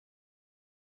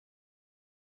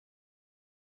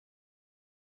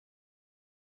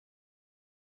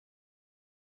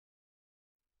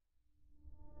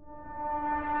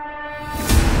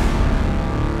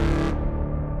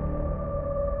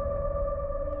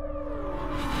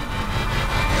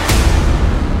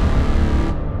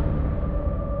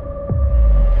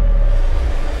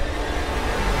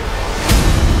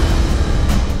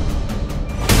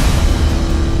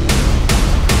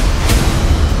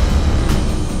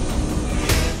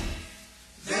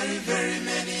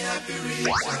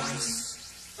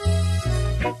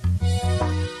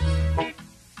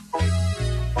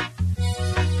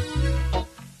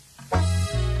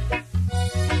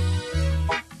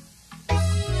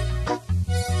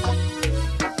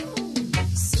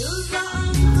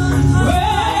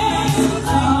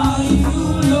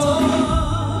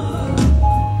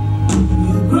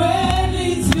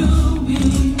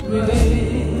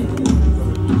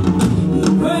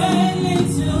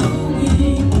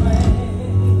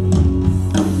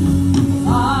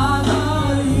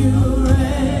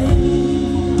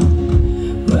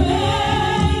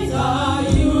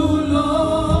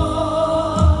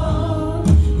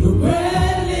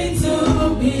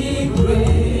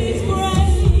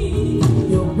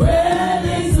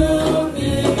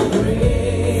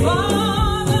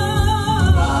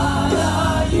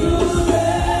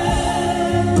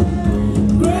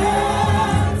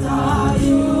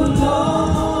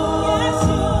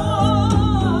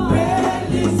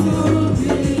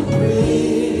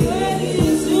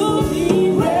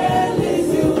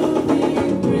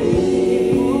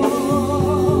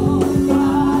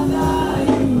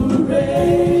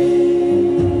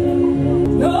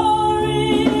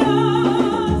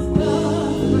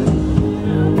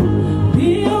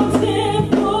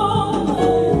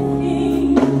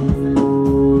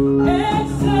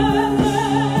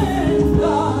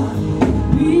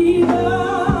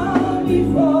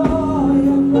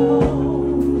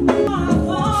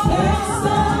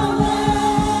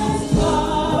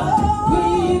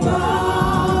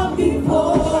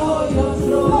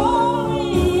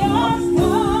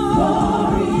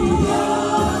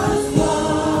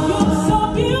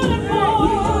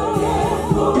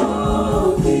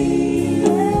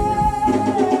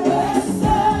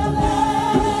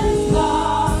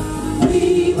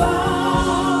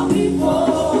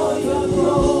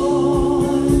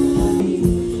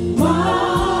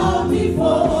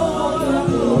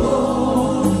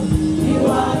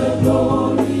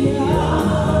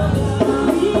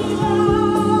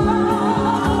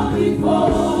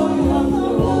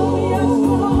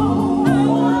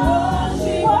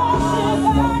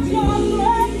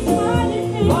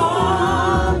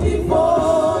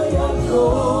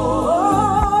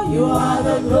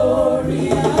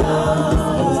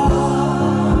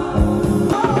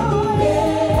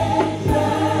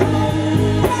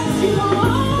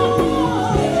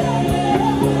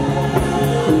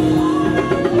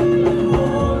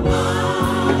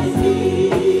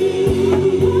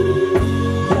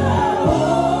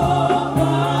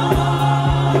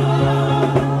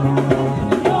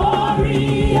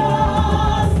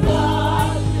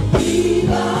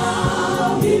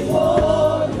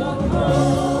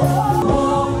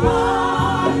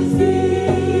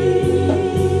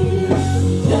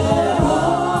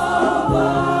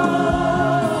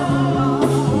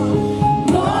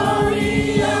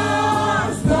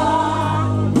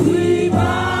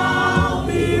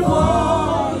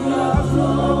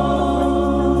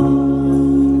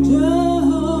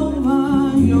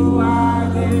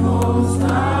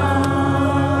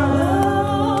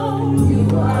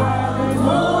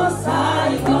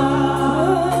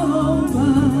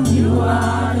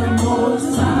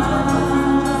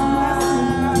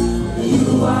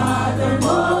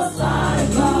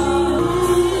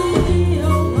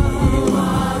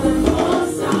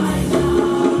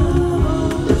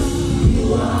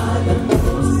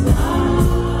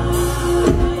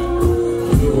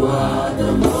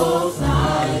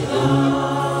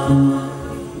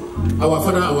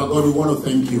We want to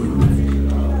thank you.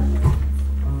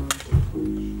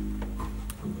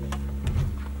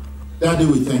 Daddy,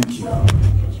 we thank you.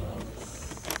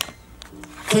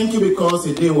 Thank you because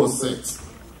a day was set.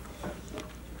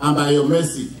 And by your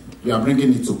mercy, you are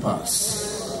bringing it to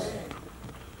pass.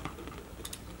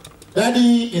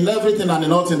 Daddy, in everything and in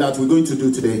nothing that we're going to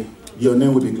do today, your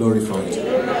name will be glorified.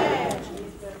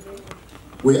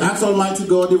 We ask Almighty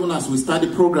God, even as we start the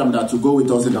program, that you go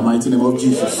with us in the mighty name of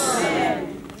Jesus.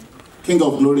 King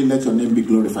of glory, let your name be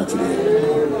glorified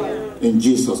today. In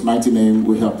Jesus' mighty name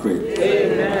we have prayed.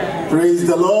 Amen. Praise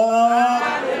the Lord.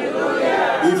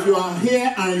 Hallelujah. If you are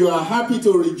here and you are happy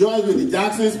to rejoice with the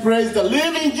Jacksons, praise the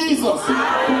living Jesus.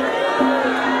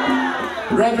 Hallelujah.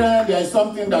 Brethren, there is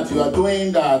something that you are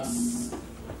doing that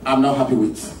I'm not happy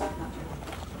with.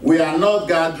 We are not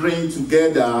gathering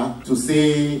together to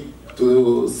say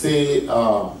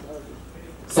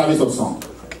service of song.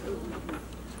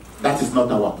 That is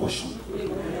not our portion.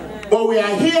 But we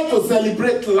are here to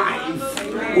celebrate life.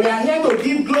 We are here to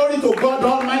give glory to God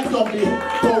Almighty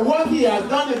for what He has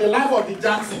done in the life of the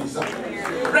Jacksons.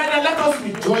 Brethren, let us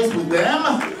rejoice with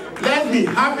them. Let's be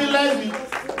happy.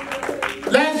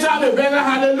 Let's shout a better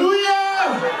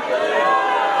hallelujah.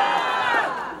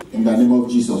 In the name of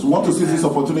Jesus. We want to seize this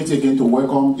opportunity again to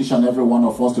welcome each and every one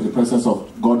of us to the presence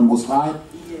of God Most High.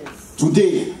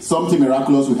 Today, something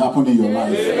miraculous will happen in your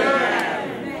life.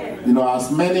 You know, as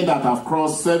many that have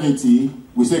crossed 70,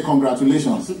 we say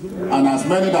congratulations. And as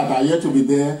many that are yet to be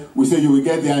there, we say you will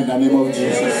get there in the name of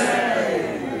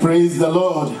Jesus. Praise the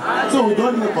Lord. So we're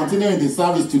going to continue in the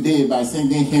service today by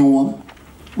singing hymn 1,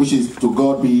 which is To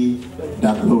God Be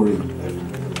the Glory.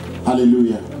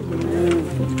 Hallelujah.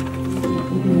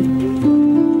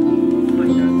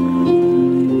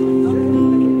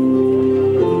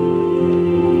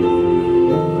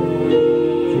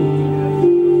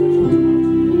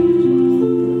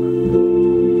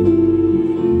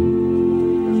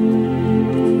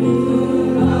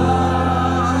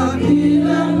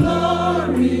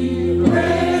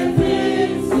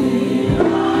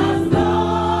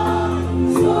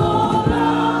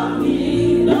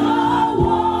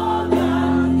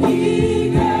 He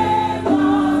gave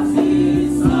us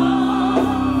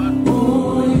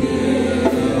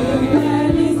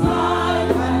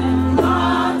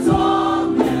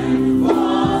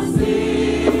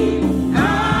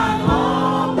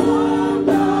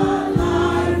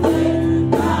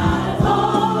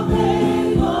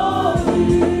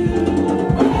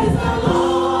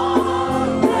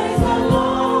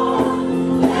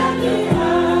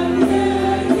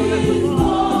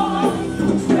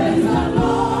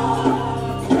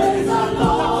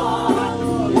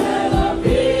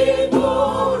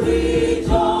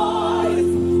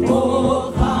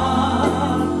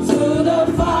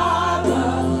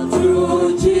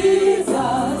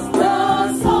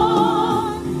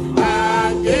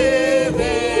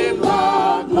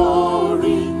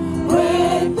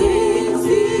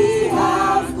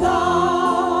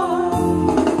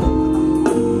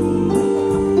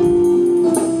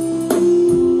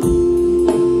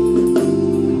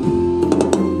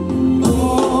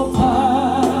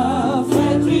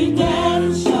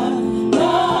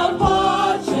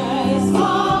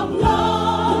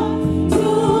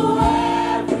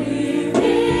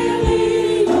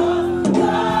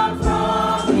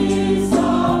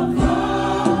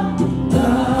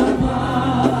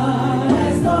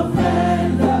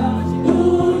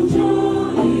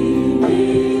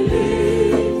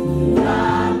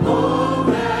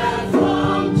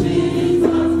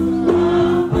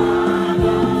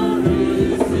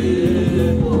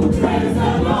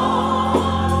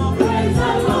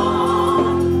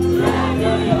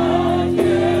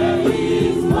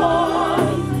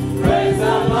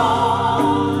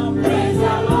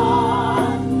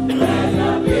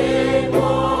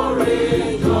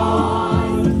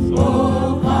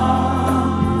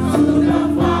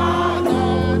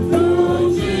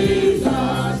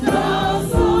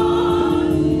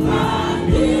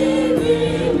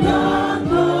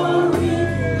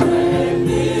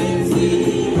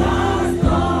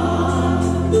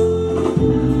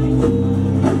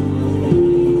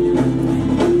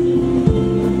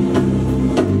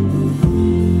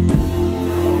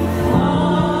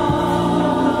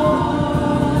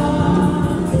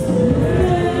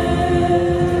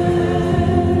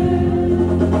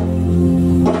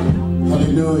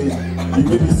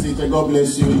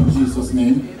bless you in Jesus'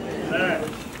 name. Amen.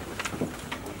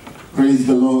 Praise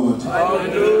the Lord.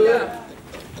 Hallelujah.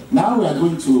 Now we are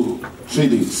going to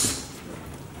tributes.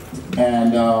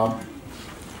 And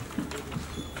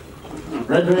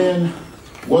brethren,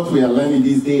 what we are learning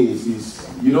these days is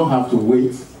you don't have to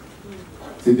wait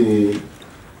till the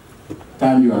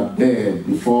time you are dead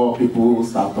before people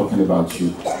start talking about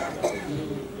you.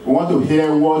 We want to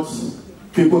hear what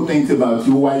people think about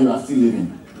you while you are still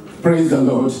living. Praise the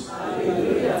Lord.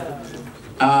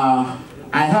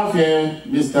 I have here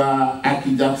Mr.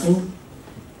 Patrick Jackson,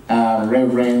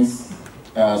 Reverend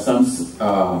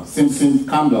Simpson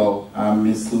Campbell, and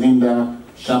Miss Linda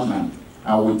Chapman.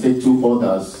 And we'll take two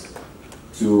others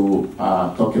to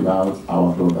talk about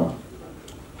our brother.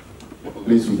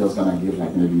 Please, we're just going to give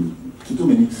like maybe 2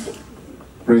 minutes.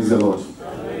 Praise the Lord.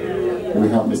 We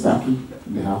have Mr. Aki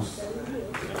in the house.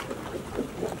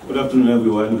 Good afternoon,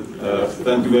 everyone.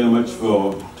 Thank you very much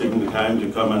for taking the time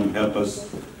to come and help us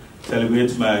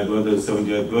celebrate my brother's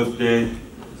 70th birthday.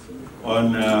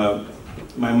 On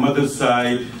my mother's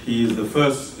side, he is the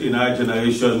first in our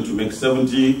generation to make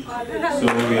 70, so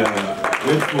we are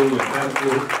grateful, we're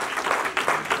thankful.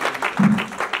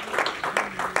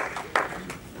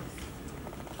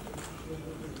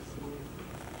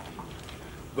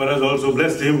 God has also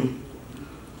blessed him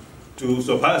to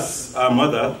surpass our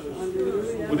mother,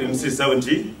 who didn't see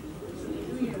 70,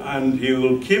 and he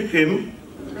will keep him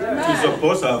to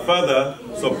surpass our father,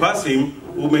 surpass him,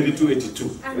 who made it to 82.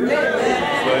 So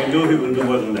I know he will do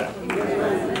more than that.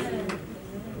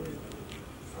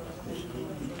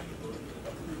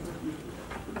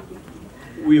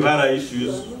 We've had our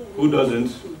issues, who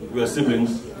doesn't? We are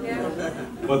siblings.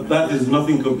 But that is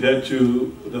nothing compared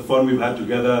to the fun we've had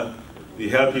together, the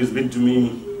help he's been to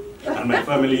me and my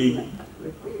family.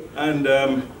 And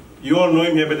you all know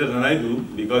him here better than I do,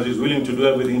 because he's willing to do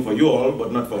everything for you all,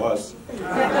 but not for us.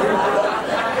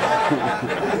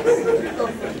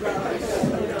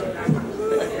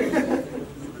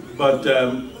 But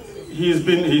he's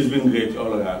been great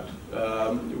all around.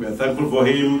 We are thankful for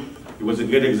him. He was a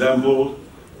great example.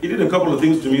 He did a couple of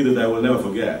things to me that I will never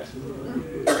forget.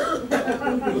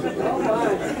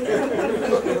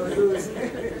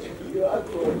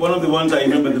 One of the ones I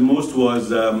remember the most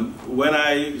was when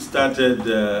I started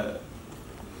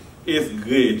 8th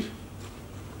grade,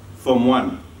 Form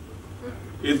 1.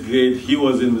 8th grade, he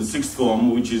was in the 6th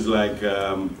form, which is like,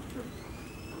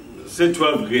 say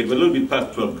 12th grade, but a little bit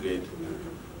past 12th grade.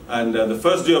 And the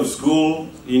first day of school,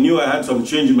 he knew I had some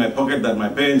change in my pocket that my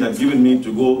parents had given me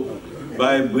to go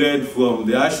buy bread from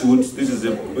the Ashwoods. This is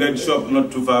a bread shop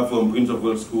not too far from Prince of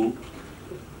Wales School.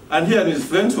 And he and his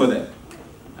friends were there.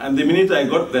 And the minute I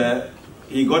got there,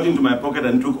 he got into my pocket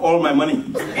and took all my money.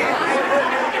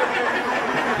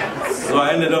 So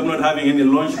I ended up not having any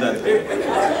lunch that day.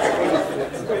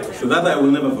 So that I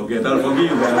will never forget. I'll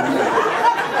forgive you.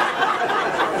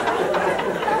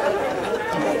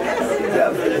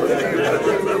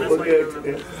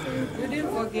 You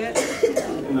didn't forget?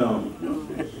 No.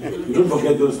 You don't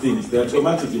forget those things. They are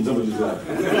traumatic in somebody's life.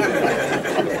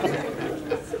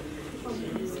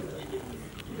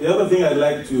 The other thing I'd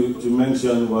like to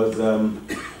mention was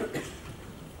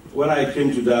when I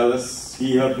came to Dallas,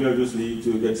 he helped me obviously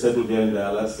to get settled here in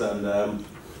Dallas, and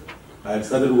I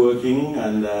started working,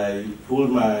 and I pulled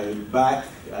my back,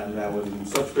 and I was in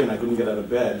such pain I couldn't get out of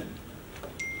bed.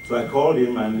 So I called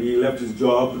him, and he left his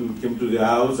job and came to the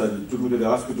house and took me to the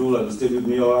hospital and stayed with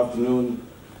me all afternoon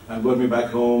and brought me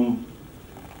back home.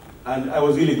 And I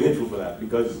was really grateful for that,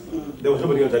 because there was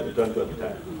nobody else I could turn to at the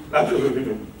time.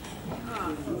 Absolutely.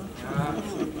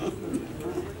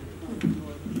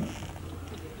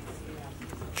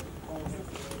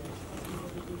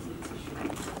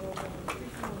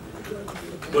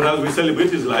 But as we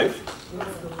celebrate his life,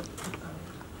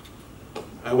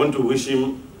 I want to wish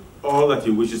him all that he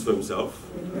wishes for himself.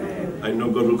 Amen. I know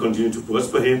God will continue to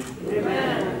prosper him.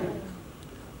 Amen.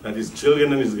 That his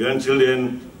children and his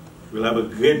grandchildren will have a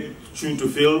great shoe to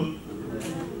fill.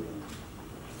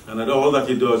 And that all that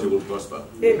he does, he will prosper.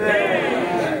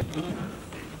 Amen.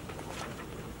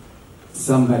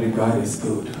 Somebody, God is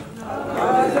good.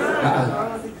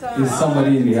 There's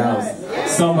somebody in the house.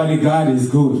 Somebody, God is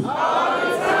good.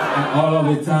 And all of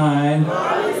the time,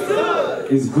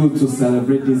 it's good to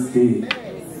celebrate this day.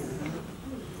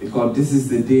 Because this is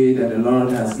the day that the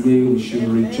Lord has made. We should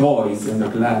rejoice and be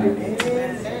glad in it.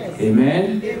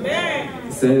 Amen?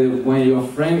 He said, when your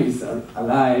friend is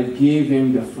alive, give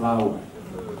him the flower,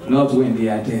 not when they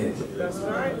are dead.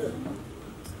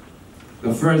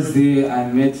 The first day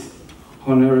I met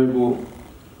Honorable,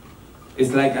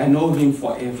 it's like I know him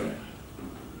forever.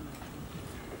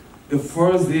 The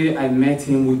first day I met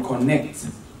him, we connect.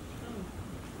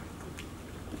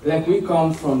 Like we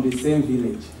come from the same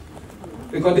village.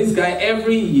 Because this guy,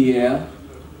 every year,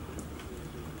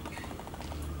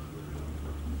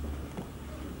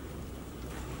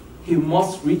 he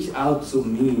must reach out to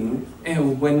me,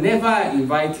 and whenever I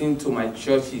invite him to my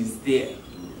church, he's there.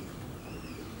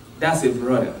 That's a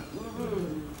brother,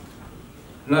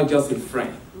 not just a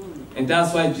friend. And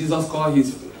that's why Jesus called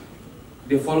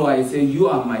the follower, he said, you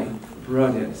are my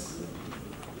brothers.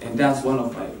 And that's one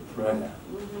of my brothers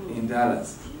in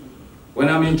Dallas. When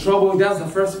I'm in trouble, that's the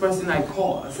first person I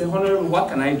call. I say, Honorable, what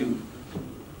can I do?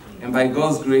 And by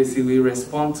God's grace, he will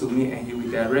respond to me and he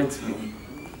will direct me.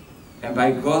 And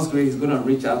by God's grace, he's going to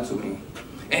reach out to me.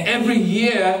 And every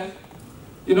year,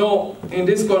 you know, in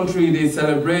this country, they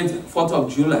celebrate 4th of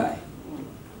July.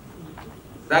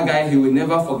 That guy, he will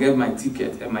never forget my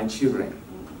ticket and my children.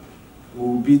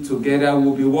 We'll be together,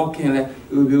 we'll be walking, like,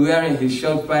 we'll be wearing his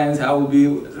short pants, I will be,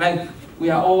 like, we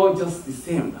are all just the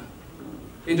same.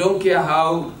 He don't care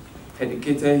how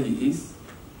educated he is.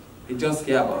 He just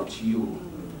cares about you.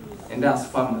 And that's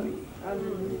family.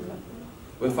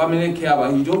 When family care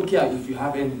about you, he don't care if you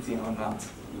have anything or not.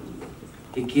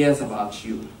 He cares about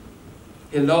you.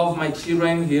 He loves my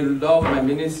children, he loves my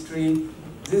ministry.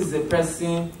 This is a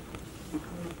person,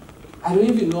 I don't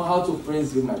even know how to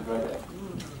praise you, my brother.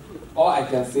 All I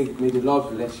can say, may the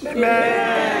Lord bless you.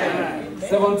 Amen.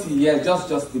 70 years,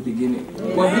 just the beginning.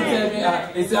 When he tell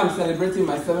me, he said I'm celebrating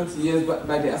my 70 years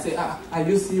birthday, I say, are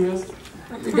you serious?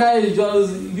 The guy is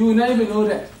just, you will not even know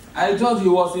that. I thought he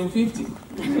was in 50.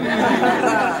 But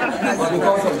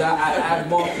because of that, I add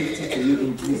more 50 to you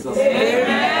in Jesus' name.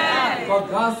 Because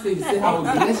God said, I will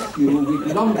bless you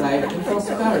with long life and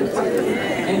prosperity.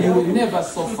 And you will never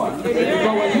suffer. Because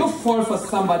when you fall for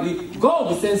somebody, God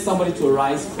will send somebody to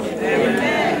rise for you.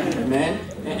 Amen.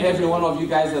 And every one of you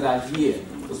guys that are here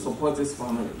to support this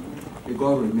family, may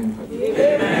God remember you.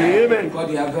 Amen. Because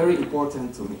they are very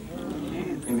important to me.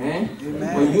 Amen.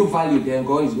 Amen. When you value them,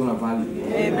 God is going to value you.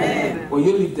 Amen. When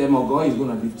you lift them up, God is going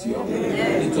to lift you up.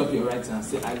 Amen. Lift up your right hand and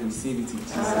say, I receive it in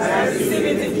Jesus. I receive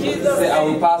it in Jesus. Say, I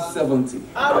will pass 70.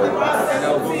 I will pass 70. And I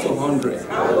will go to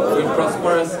 100. In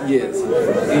prosperous years.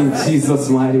 In Jesus'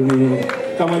 mighty name.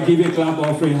 Come on, give a clap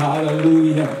offering.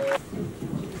 Hallelujah.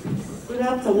 Good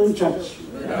afternoon, church.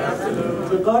 Good afternoon.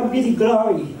 To God be the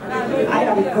glory. I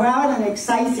am proud and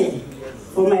excited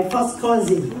for my first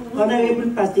cousin,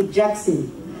 Honorable Patrick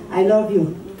Jackson. I love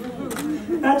you.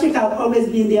 Patrick has always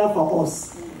been there for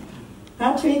us.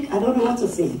 Patrick, I don't know what to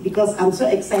say because I'm so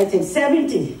excited.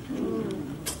 70.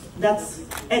 That's,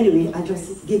 anyway, I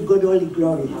just give God all the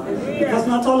glory. Because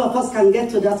not all of us can get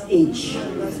to that age.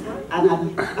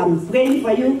 And I'm praying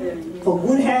for you for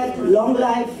good health, long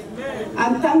life,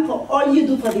 and thank for all you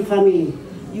do for the family.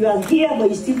 You are here, but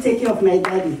you still take care of my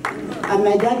daddy. And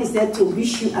my daddy said to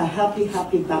wish you a happy,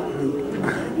 happy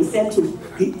birthday. He said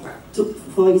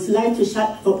for his light to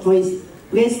shine, for his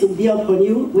grace to be upon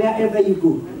you wherever you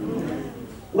go.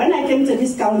 When I came to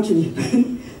this country,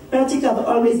 Patrick had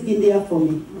always been there for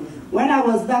me. When I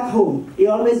was back home, he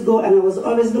always go, and I was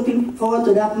always looking forward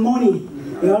to that money.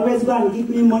 He always go and give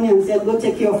me money and said, go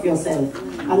take care of yourself.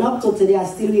 And up to today, I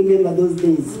still remember those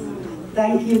days.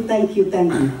 Thank you, thank you,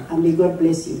 thank you. And may God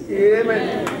bless you.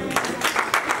 Amen.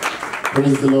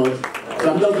 Praise the Lord.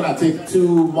 So I'm just going to take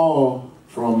two more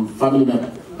from family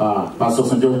members. Pastor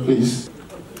Sanjo, please.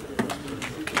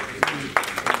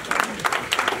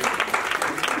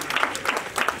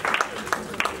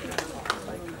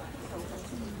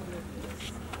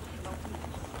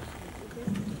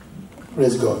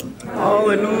 Praise God.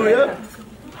 Hallelujah.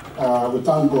 We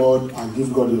thank God and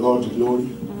give God all the glory.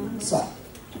 Sir,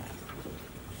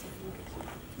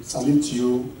 we salute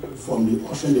you from the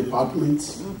ushering department,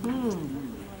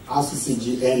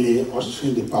 RCCG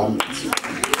ushering department.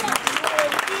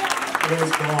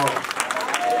 Praise God.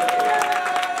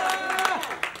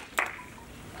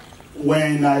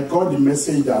 When I got the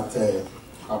message that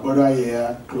our brother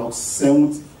here clocked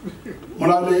 70, I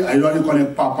usually call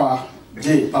him Papa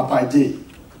J.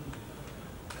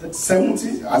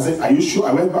 70. I said, are you sure?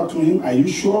 I went back to him, are you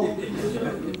sure?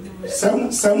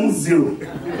 70.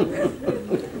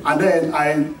 And then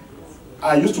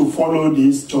I used to follow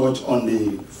this church on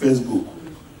the Facebook.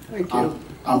 Thank you.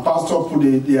 And Pastor put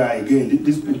it there again,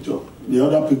 this picture, the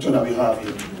other picture that we have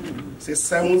here. It says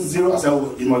 70. I said,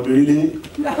 oh, it must be really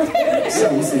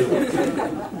 70.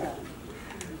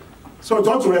 So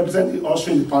just to represent the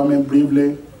ushering department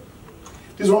briefly,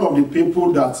 this is one of the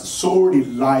people that's so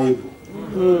reliable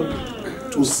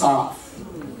to serve.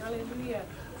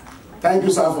 Thank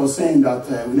you, sir, for saying that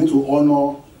we need to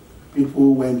honor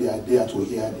people when they are there to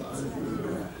hear it.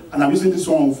 And I'm using this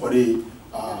one for to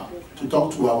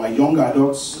talk to our young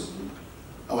adults,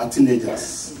 our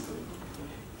teenagers.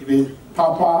 Even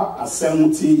Papa at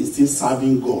 70 is still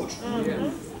serving God.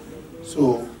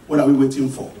 So what are we waiting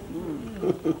for?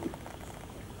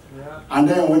 And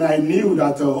then when I knew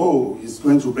that, he's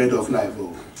going to Bread of Life,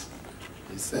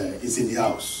 it's in the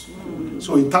house.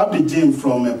 So he tapped the gym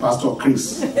from Pastor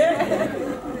Chris.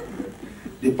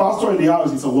 The pastor in the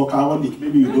house is a workaholic.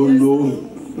 Maybe you don't know him.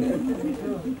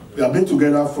 We have been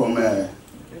together from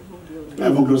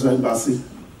Heaven Closer Embassy.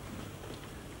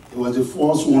 He was the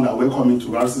first one that welcomed me to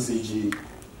RCCG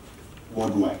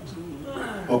worldwide.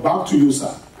 But back to you,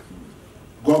 sir.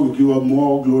 God will give us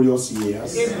more glorious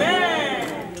years.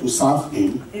 Amen. To serve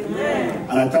Him. Amen.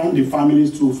 And I thank the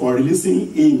families too for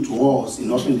releasing Him to us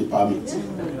in ushering department.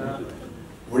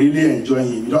 Really enjoy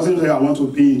Him. He doesn't say I want to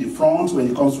be in the front when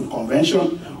it comes to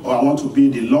convention, or I want to be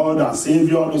the Lord and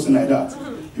Savior, nothing like that.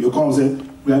 He will come and say,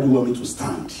 where do you want me to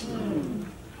stand?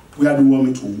 Where do you want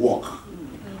me to walk?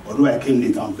 Although I came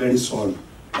late, I'm very sorry,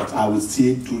 but I will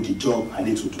still do the job I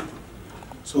need to do.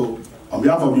 So, on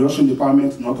behalf of the Ocean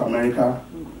Department, North America,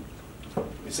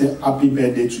 we say happy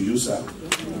birthday to you, sir.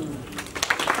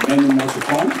 Many more to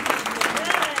come.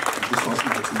 This was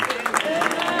my team.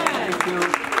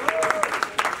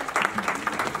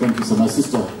 Thank you so much,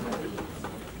 sister.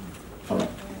 All right.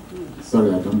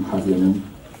 Sorry, I don't have your name.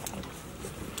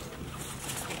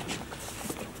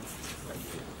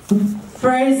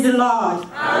 Praise the Lord.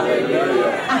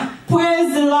 Hallelujah.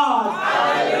 Praise the Lord.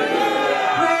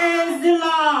 Hallelujah. Praise the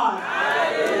Lord.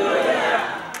 Hallelujah.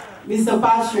 Mr.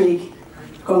 Patrick,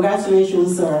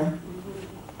 congratulations, sir.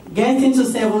 Getting to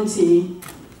 70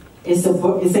 is a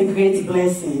great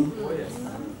blessing.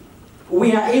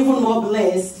 We are even more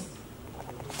blessed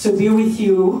to be with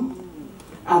you,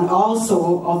 and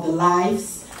also of the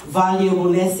lives, valuable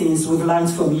lessons we've learned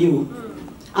from you.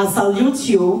 I salute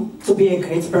you to be a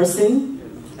great person,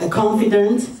 a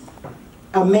confident,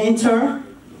 a mentor,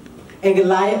 a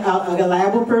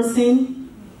reliable person,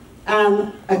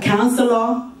 and a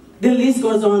counselor. The list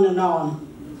goes on.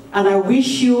 And I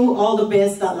wish you all the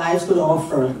best that life could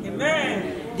offer.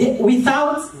 Amen.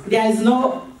 There is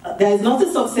not a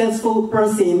successful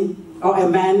person or a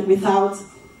man without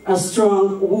a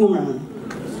strong woman.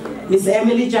 Miss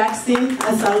Emily Jackson,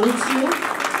 I salute you.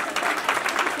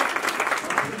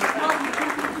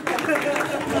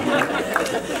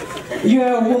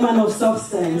 You're a woman of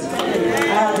substance.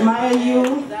 I admire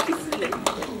you.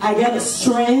 I get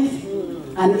strength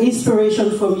and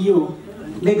inspiration from you.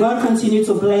 May God continue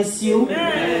to bless you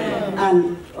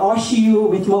and usher you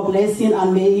with more blessing,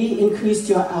 and may He increase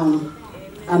your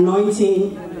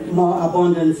anointing more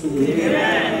abundantly.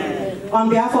 Amen. On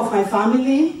behalf of my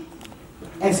family,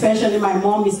 especially my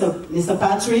mom, Mr.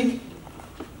 Patrick,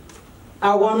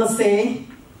 I want to say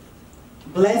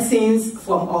blessings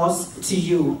from us to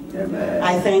you. Amen.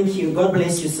 I thank you. God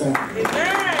bless you, sir.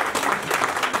 Amen.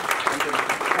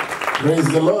 Praise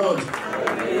the Lord.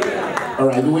 All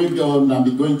right, we're going to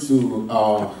be going to,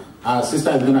 our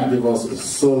sister is going to give us a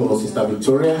solo, Sister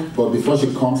Victoria, but before she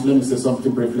comes, let me say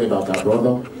something briefly about our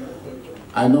brother.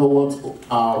 I know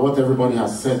what everybody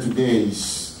has said today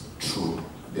is true.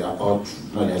 They are all true.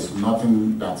 No, there's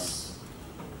nothing that's...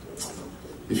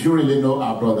 If you really know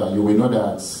our brother, you will know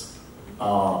that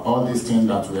all these things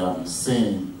that we are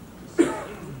saying,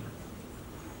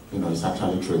 it's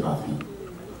actually true about him.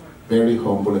 Very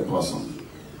humble person.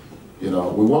 We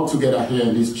work together here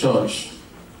in this church.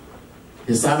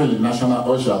 He's serving in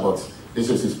National Usher, but this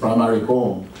is his primary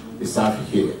home. He serves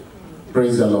here.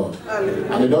 Praise the Lord.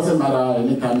 Hallelujah. And it doesn't matter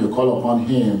anytime you call upon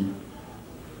him,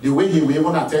 the way he will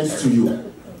even attend to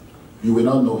you, you will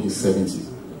not know he's 70.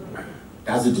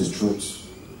 That's the truth.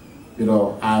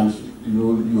 And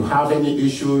you have any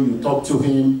issue, you talk to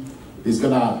him, he's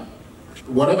gonna,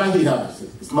 whatever he has,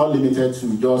 it's not limited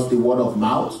to just the word of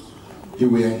mouth. He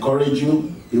will encourage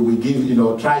you. He will give,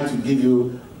 try to give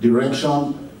you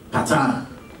direction, pattern.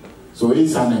 So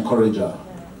he's an encourager.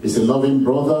 He's a loving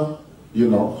brother,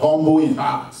 humble in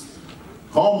heart,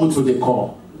 humble to the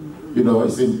core.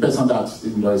 It's a person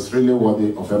that is really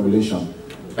worthy of emulation.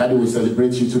 Daddy, we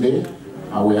celebrate you today,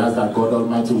 and we ask that God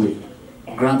Almighty will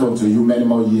grant unto you many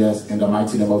more years in the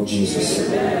mighty name of Jesus.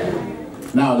 Amen.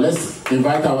 Now let's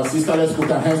invite our sister. Let's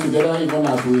put our hands together, even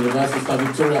as we invite Sister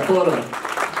Victoria Porter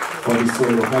for the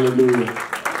solo. Hallelujah.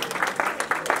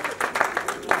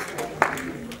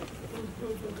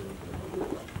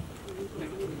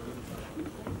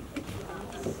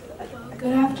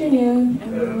 Good afternoon,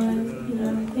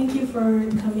 everyone. Thank you for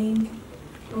coming.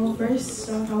 Well, first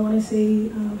off, I want to say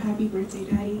happy birthday,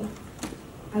 Daddy.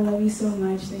 I love you so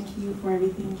much. Thank you for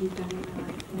everything you've done in my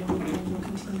life and everything you'll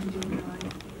continue to do in my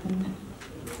life. And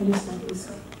I just love you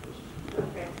so much.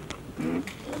 Okay.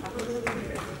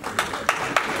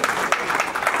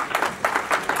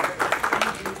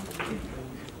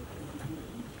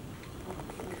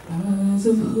 Because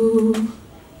of who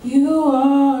you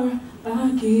are,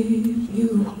 I give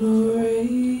you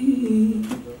glory.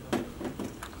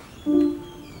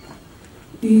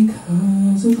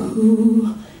 Because of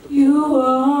who you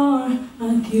are,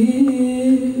 I give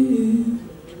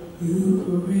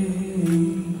you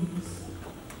praise.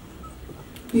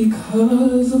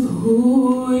 Because of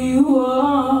who you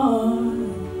are,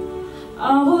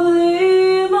 I will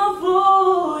lift my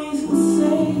voice and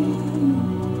say,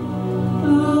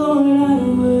 Lord, I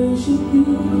worship you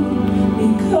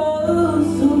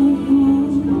because of who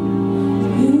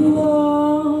you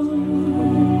are.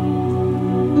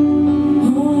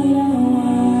 Lord, I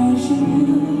worship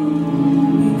you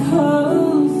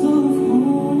because of who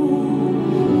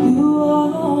you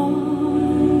are.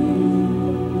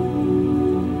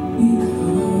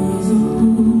 Because of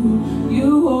who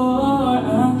you are, I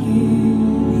give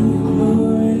you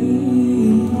glory.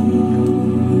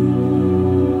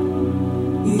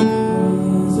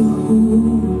 Because of who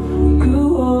you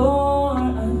are,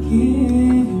 I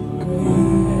give you praise.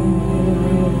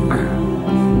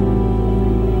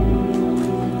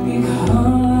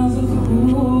 Because of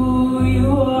who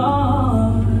you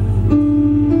are,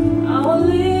 I will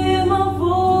lift my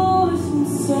voice and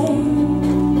say,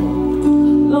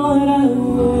 Lord, I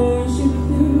worship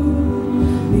you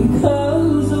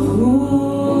because of who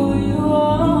you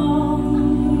are.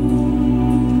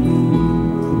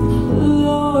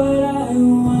 Lord, I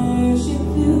worship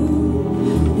you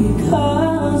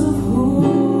because of who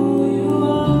you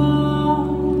are.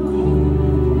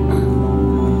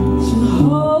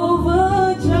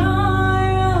 Jehovah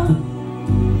Jireh,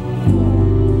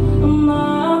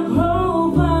 my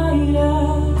provider.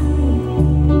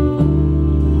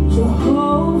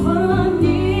 Jehovah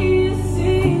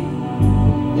Nissi,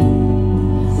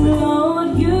 Lord,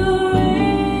 you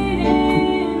reign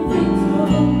in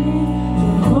victory.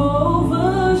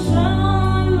 Jehovah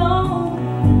Shalom,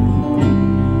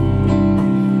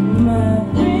 my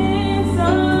Prince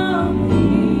of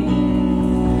Peace,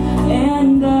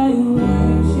 and I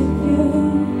worship you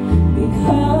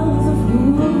because of who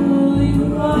you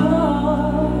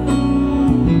are.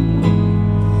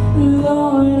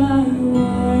 Lord, I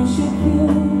worship you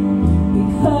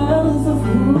because of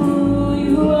who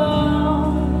you are.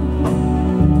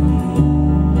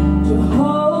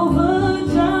 Jehovah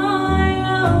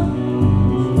Jireh,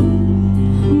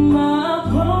 my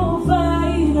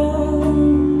provider.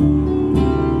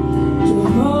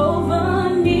 Jehovah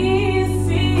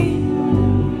Nissi,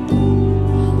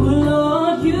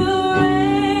 Lord, you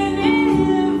reign in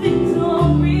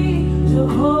victory.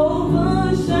 Jehovah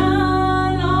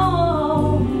Shalom,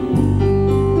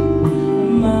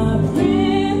 my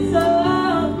Prince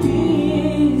of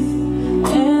Peace,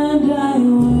 and I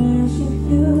worship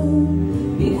you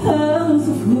because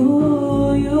of who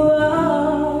you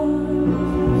are.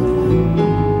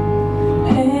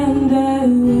 And I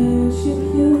worship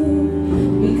you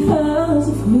because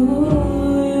of who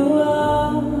you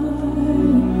are.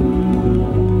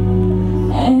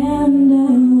 And I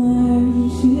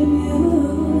worship you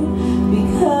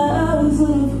because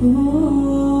of who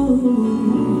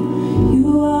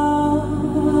you are.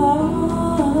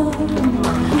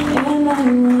 And I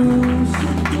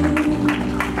worship you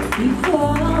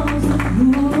because of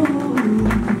who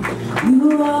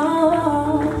you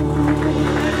are.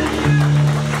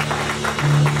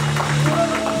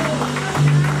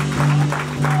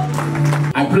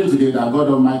 I pray today that God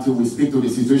Almighty will speak to the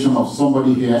situation of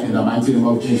somebody here in the mighty name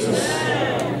of Jesus.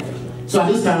 So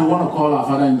at this time, we want to call our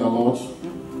Father in the Lord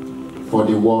for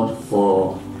the word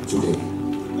for today.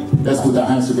 Let's put our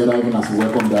hands together even as we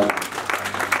welcome that.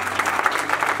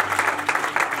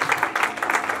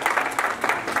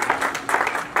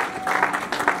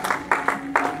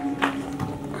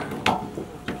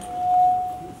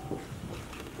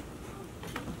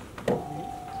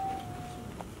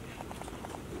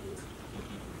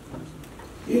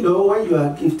 You know, when you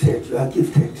are gifted, you are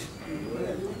gifted.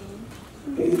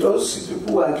 You don't see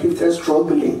people who are gifted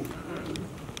struggling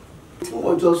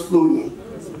or just flowing.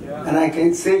 And I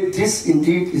can say this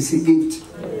indeed is a gift.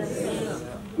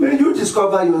 May you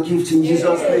discover your gift in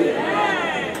Jesus' name.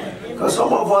 Because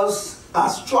some of us are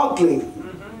struggling,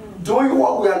 doing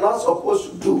what we are not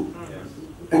supposed to do.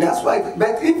 And that's why,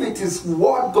 but if it is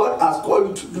what God has called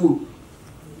you to do,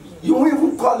 you won't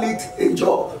even call it a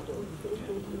job.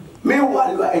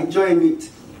 Meanwhile, you are enjoying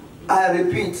it. I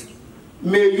repeat,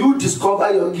 May you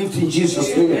discover your gift in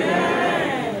Jesus' name.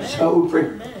 Amen. Shall we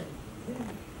pray?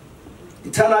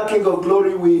 Eternal King of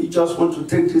Glory, we just want to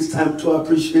take this time to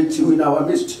appreciate you in our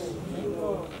midst.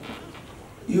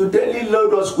 You daily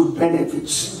load us with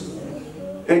benefits.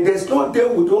 And there's no day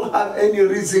we don't have any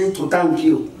reason to thank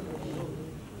you.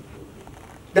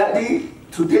 Daddy,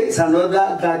 today is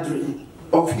another gathering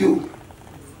of you.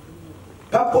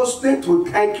 Purposely to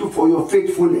thank you for your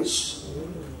faithfulness.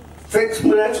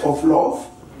 Faithfulness of love.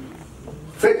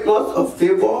 Faithfulness of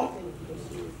favor.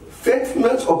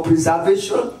 Faithfulness of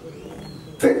preservation.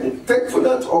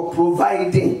 Faithfulness of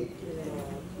providing.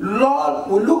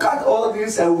 Lord, we look at all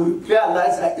this and we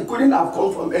realize that it couldn't have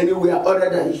come from anywhere other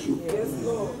than you.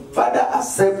 Father,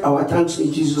 accept our thanks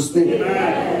in Jesus' name.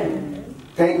 Amen.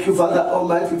 Thank you, Father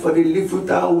Almighty, for the little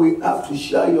time we have to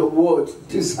share your word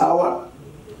this hour.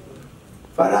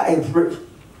 Father, I pray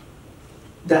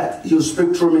that you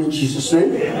speak through me in Jesus'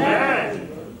 name. Amen.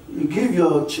 You give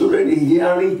your children a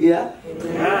hearing here.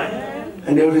 Amen.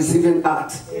 And a receiving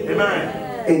heart.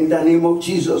 Amen. In the name of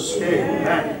Jesus.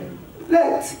 Amen.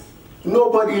 Let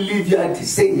nobody leave here the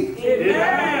same.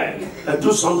 Amen. And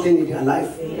do something in their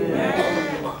life.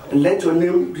 Amen. And let your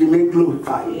name remain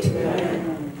glorified.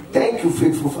 Amen. Thank you,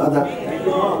 faithful Father.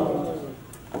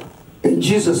 In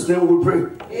Jesus' name we pray.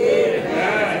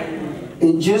 Amen.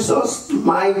 In Jesus'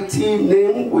 mighty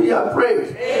name we are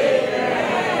prayed.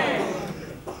 Amen.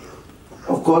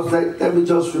 Of course, let me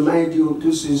just remind you,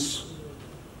 this is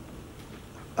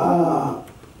a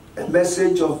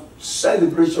message of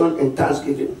celebration and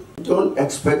thanksgiving. Don't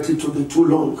expect it to be too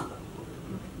long.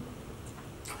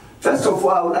 First of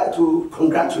all, I would like to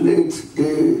congratulate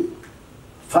the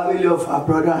family of our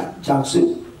brother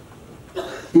Jackson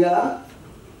here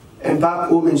and back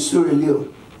home in Sierra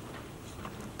Leone.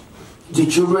 The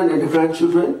children and the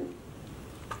grandchildren,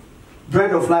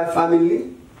 Bread of Life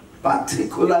family,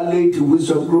 particularly the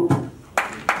Wisdom Group.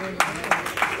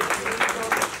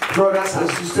 Brothers and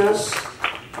sisters,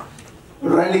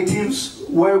 relatives,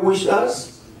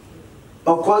 well-wishers,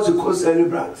 of course the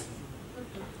co-celebrant,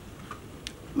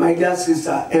 my dear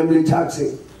sister Emily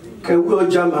Jackson. Can we all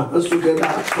jam our hands together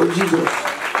for Jesus?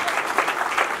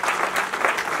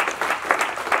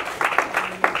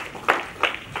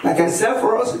 Like I said,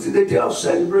 for us, it is the day of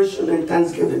celebration and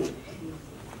thanksgiving.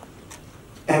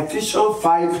 Ephesians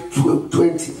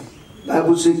 5:20.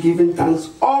 Bible says, giving thanks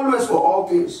always for all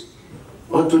things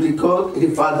unto the God the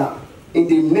Father, in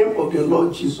the name of the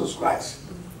Lord Jesus Christ.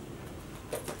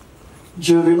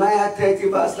 Jeremiah 30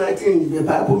 verse 19, the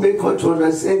Bible makes us to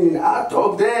understand, out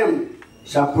of them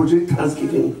shall produce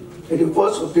thanksgiving, and the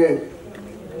voice of them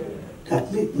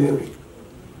that make merry.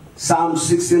 Psalm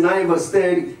 69 verse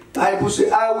 30, the Bible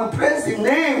says, I will praise the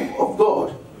name of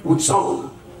God with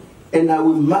song, and I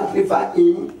will magnify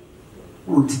him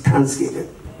with thanksgiving.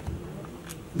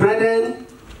 Brethren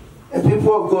and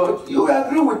people of God, you will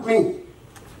agree with me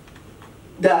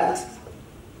that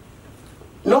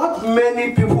not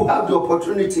many people have the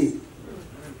opportunity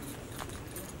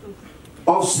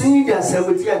of seeing their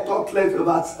 70th talk less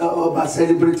about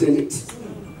celebrating it.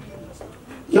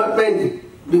 Not many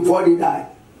before they die.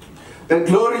 And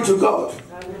glory to God.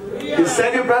 The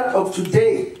celebrant of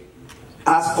today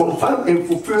has confirmed and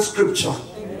fulfilled scripture.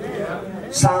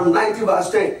 Psalm 90 verse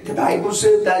 10. The Bible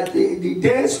says that the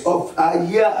days of our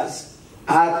years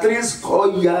are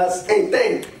 70 years and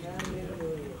 10.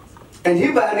 And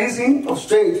he by reason of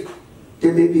strength,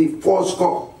 they may be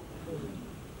 80.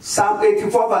 Psalm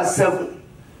 84 verse 7.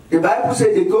 The Bible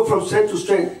says they go from strength to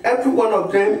strength. Every one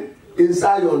of them in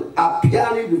Zion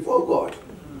appearing before God.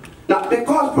 Now,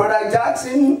 because Brother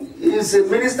Jackson is a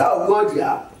minister of God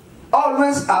here,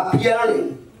 always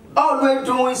appearing, always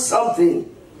doing something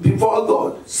before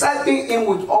God, serving him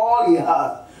with all he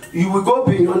has, you will go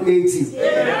beyond 80.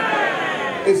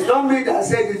 Yeah. It's not me that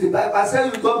said it in the Bible. I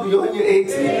said you go beyond your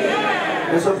 80.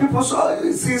 Yeah. And some people see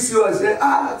you and say,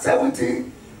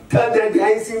 70. Tell them they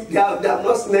have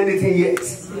not seen anything yet.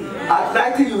 At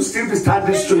 90 you still be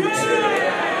standing straight.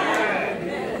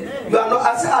 You are not,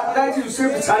 I said at 90 you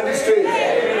still be standing straight.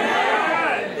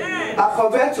 I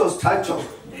convert your stature.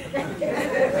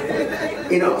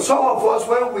 You know, some of us,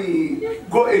 when we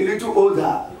go a little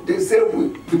older, they say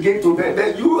we begin to bend.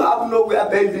 Then you have nowhere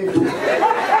bending to.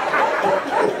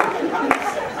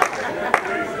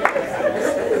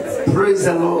 Praise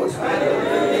the Lord.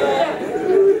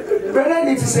 Brethren,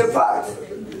 it is a fact.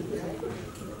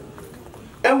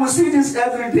 And we see this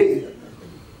every day,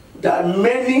 that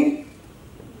many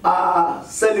are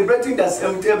celebrating their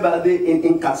 70th birthday in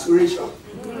incarceration.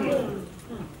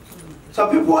 Some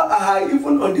people are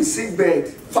even on the sick bed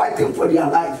fighting for their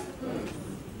life.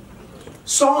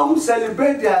 Some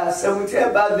celebrate their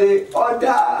 70th birthday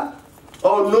under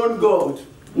unknown God,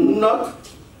 not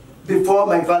before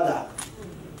my father.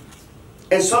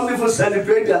 And some people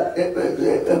celebrate their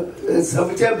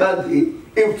 70th birthday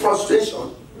in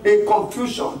frustration, in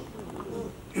confusion,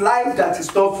 life that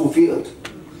is not fulfilled.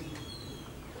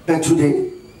 But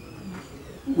today,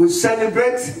 we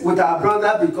celebrate with our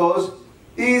brother because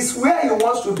he is where he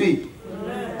wants to be,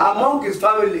 among his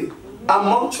family,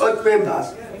 among church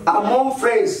members, among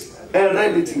friends and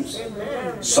relatives.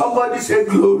 Somebody say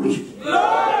glory.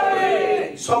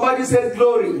 Glory. Somebody say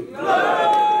glory.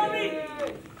 Glory.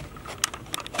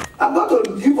 I'm going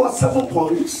to give us 7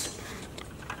 points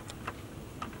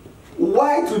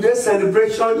why today's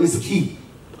celebration is key.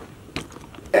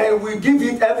 And we give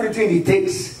it everything it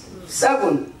takes.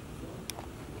 7.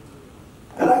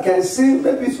 And I can see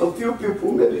maybe a few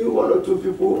people, maybe 1 or 2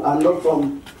 people are not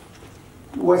from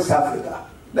West Africa,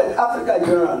 but Africa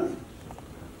generally.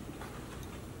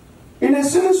 In a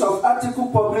series of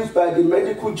articles published by the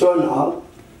medical journal,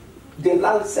 The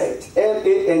Lancet,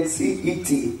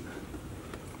 L-A-N-C-E-T,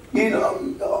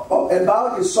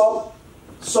 about the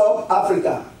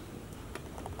sub-Africa,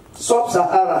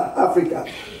 sub-Sahara Africa,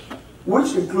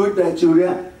 which include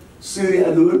Nigeria,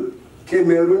 Sierra Leone,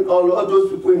 Cameroon, all of those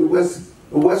people in the west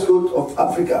coast of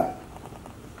Africa.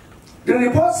 The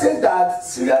report said that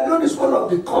Sierra Leone is one of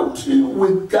the countries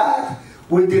with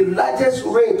the largest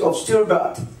rate of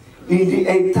stillbirth in the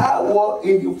entire world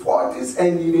in the 40s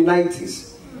and in the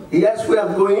 90s. Here's where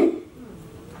I'm going.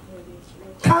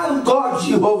 Thank God,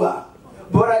 Jehovah.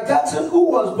 Brother Jackson, who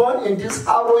was born in this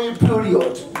harrowing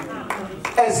period,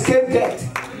 escaped death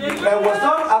and was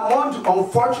not among the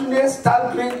unfortunate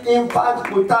staggering infant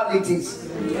mortalities,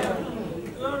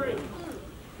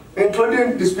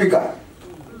 including the speaker,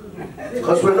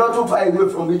 because we're not too far away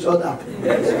from each other.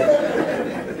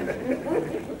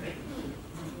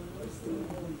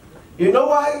 You know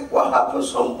why? What happens?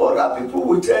 Some other people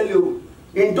will tell you,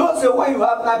 in those days when you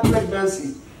have that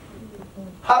pregnancy,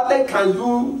 how can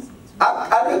you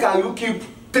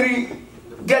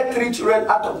get 3 children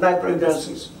out of 9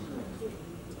 pregnancies?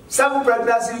 7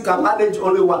 pregnancies, you can manage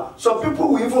only 1. Some people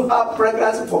will even have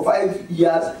pregnancy for 5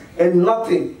 years and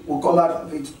nothing will come out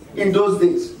of it in those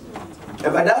days.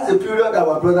 But that's the period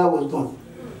our brother was born.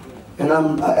 And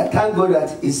I thank God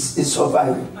that he's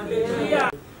surviving.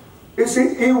 You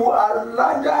see, he would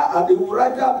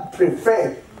rather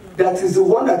prefer that is the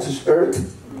one that is hurt,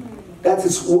 that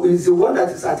is the one that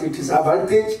is at a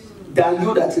disadvantage, than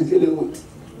you that is dealing with.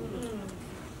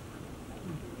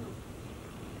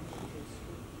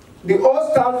 The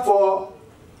O stand for,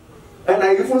 and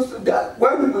I even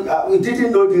when we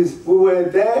didn't know this, we were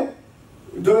there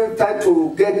doing time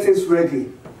to get things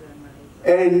ready,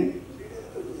 and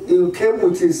he came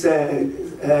with his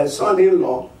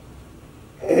son-in-law,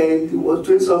 and he was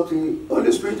doing something.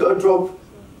 Holy Spirit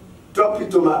dropped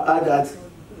it to my heart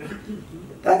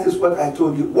that is what I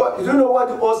told you. What do you know what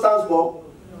the O stands for?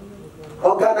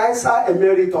 Organizer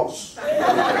Emeritus.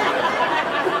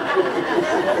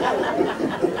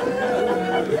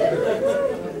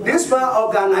 This man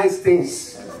organized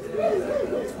things.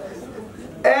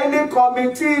 Any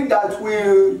committee that we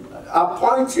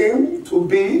appoint him to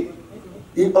be,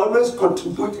 he always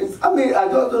contributes. I mean, I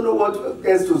don't know what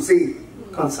else to say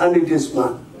concerning this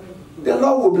man. The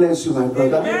Lord will bless you, my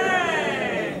brother.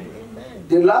 Amen.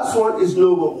 The last one is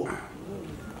noble.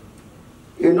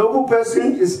 A noble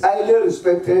person is highly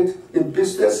respected in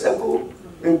business circle,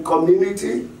 in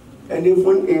community, and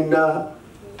even in the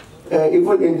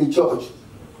church.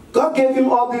 God gave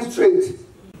him all these traits.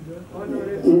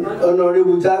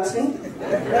 Honorable Jackson,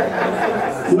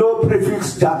 no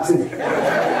prefix Jackson.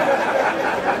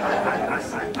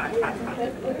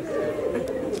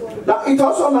 Now, it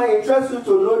also might interest you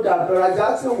to know that Brother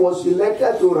Jackson was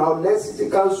elected to Roundel City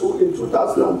Council in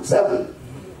 2007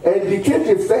 and became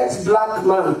the first black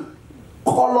man,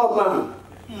 colored man,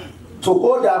 to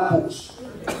hold that post.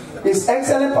 His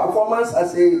excellent performance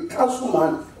as a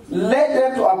councilman led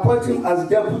them to appoint him as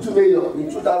deputy mayor in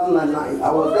 2009.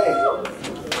 I was there.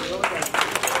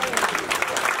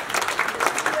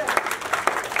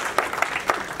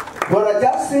 Brother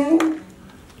Jackson,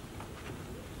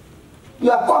 you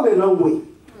have come a long way.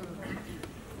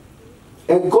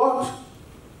 And God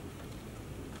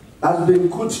has been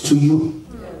good to you.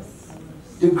 Yes.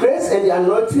 The grace and the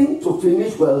anointing to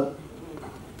finish well,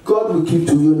 God will give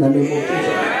to you in the name of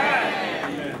Jesus.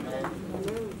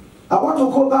 I want to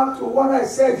go back to what I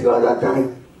said the other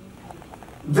time.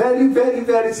 Very, very,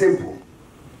 very simple.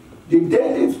 The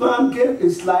day this man gave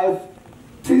his life,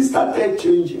 things started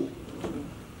changing.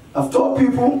 I've told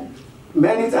people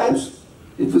many times,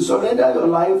 if you surrender your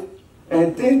life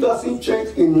and things doesn't change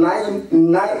in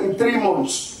 3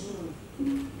 months,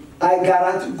 I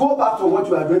guarantee, go back to what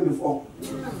you were doing before.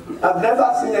 I've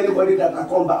never seen anybody that have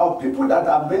come back, or people that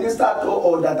have ministered to,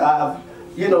 or that have,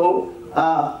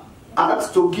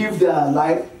 asked to give their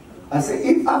life. I say,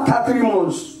 if after 3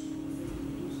 months,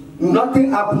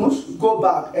 nothing happens, go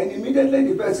back. And immediately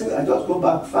the person, I just go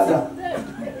back, Father,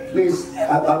 please, I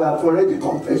have already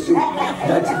confessed you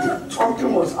that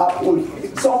something must happen.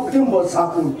 Something must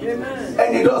happen.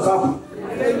 And it does happen.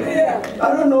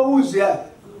 I don't know who's here.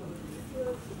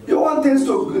 You want things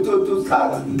to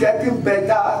start getting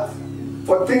better,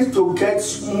 for things to get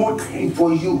smoothly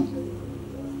for you.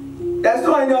 There's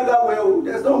no any other way.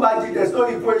 There's no magic. There's no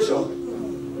equation.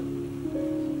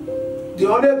 The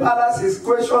only balance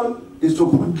equation is to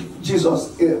put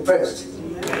Jesus first.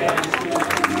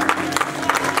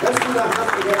 Let's do that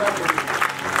hand together.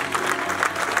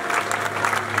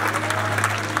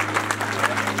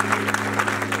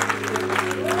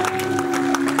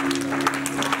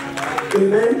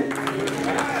 Amen.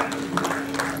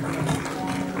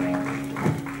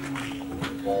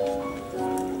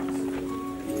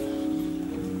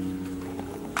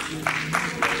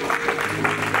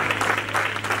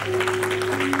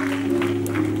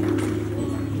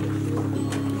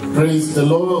 Praise the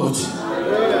Lord.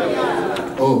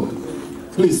 Oh,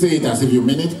 please say it as if you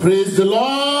mean it. Praise the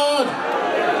Lord.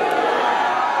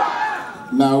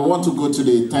 Now I want to go to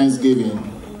the Thanksgiving,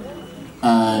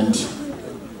 and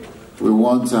we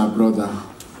want our brother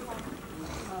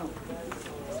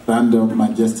stand up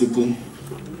majestically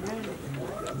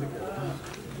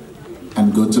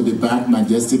and go to the back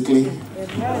majestically.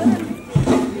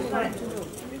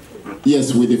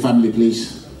 Yes, with the family,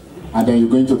 please. And then you're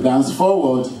going to dance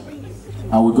forward,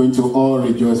 and we're going to all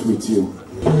rejoice with you.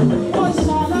 What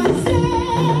shall I say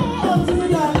unto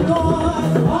the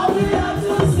Lord? All we have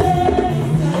to say is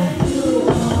thank you.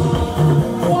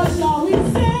 What shall we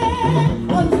say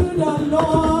unto the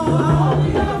Lord? All we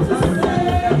have to say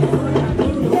is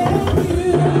thank you.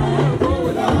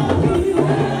 Thank you.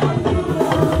 Thank you.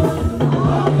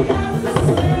 All we have to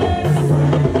say is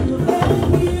thank you. Thank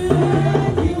you.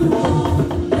 Thank you, Lord.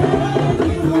 Thank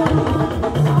you, Lord.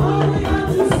 All we have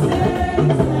to say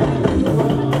is thank you.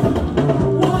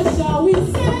 What shall we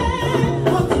say?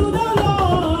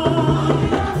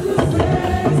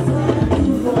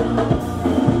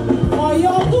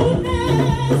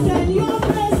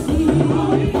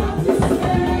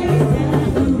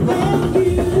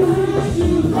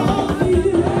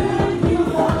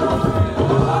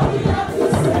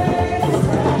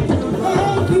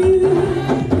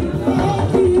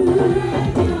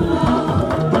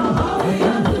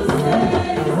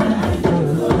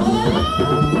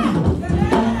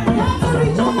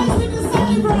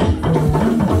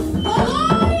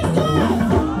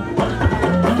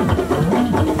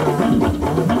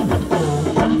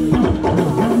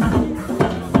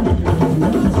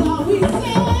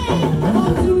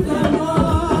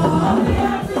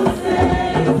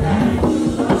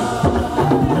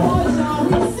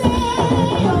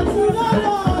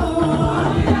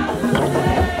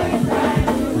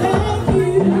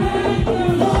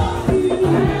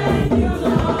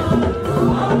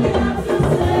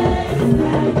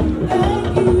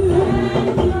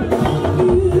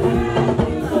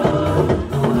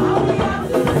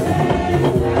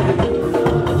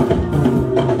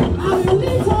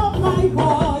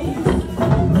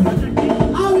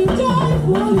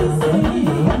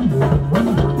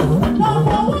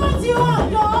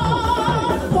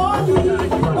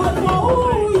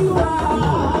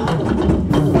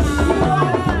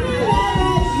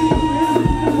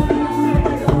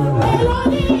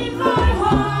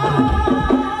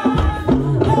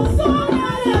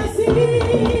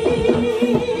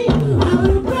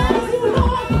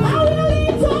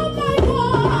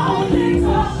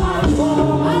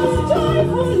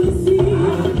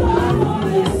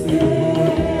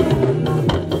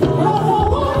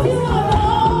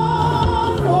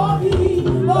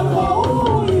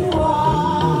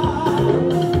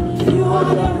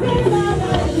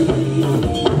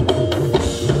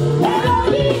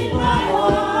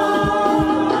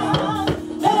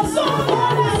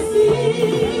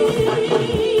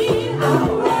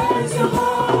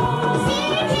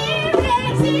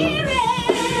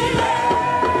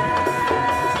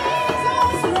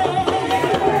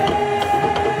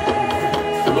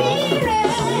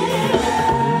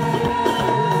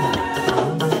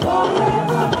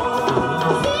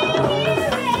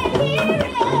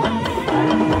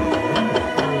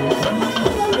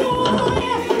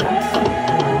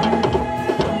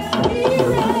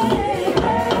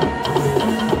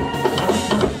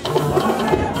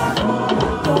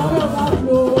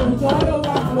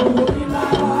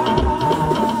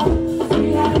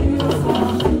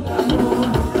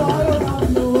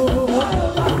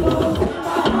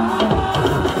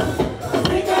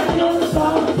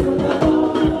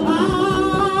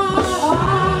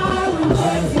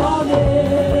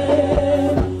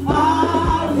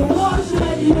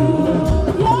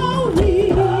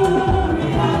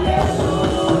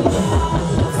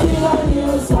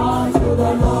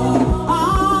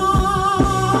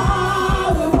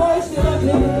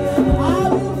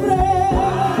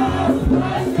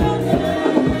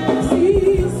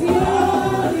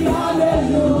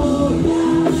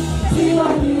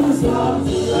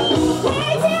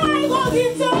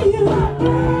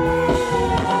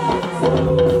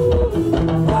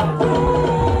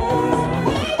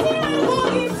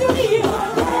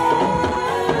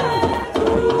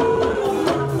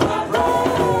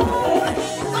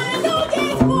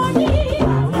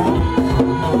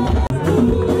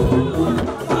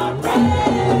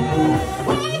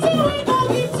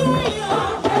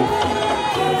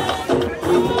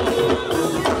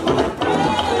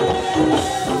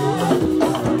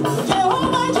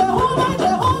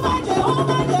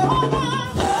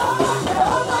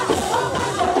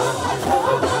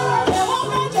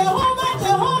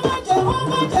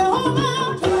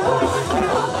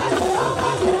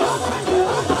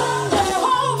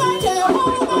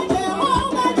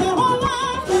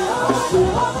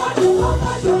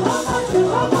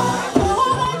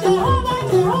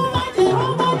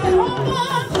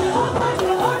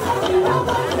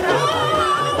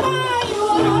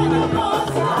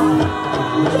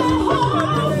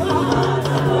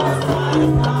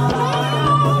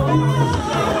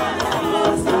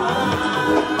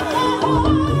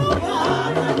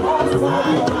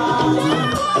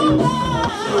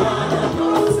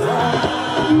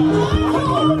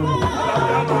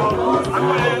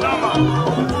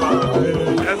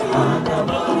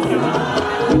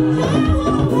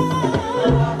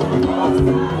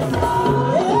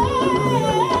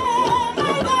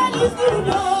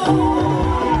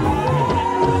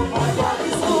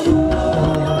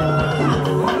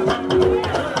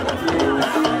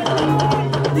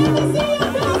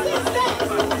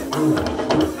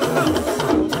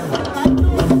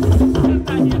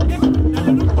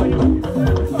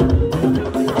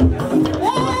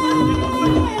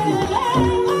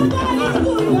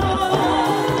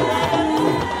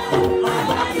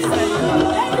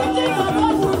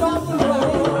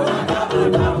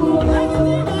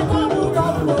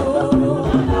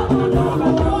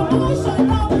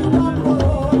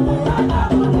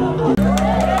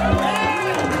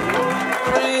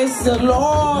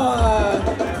 Lord.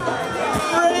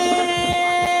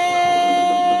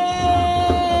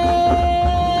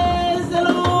 Praise the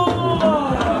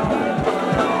Lord.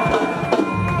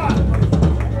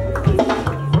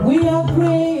 We are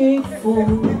grateful.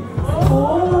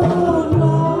 Oh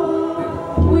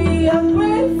Lord, we are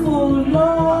grateful,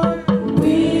 Lord.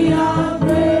 We are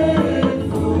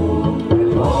grateful.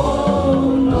 Oh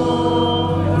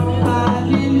Lord,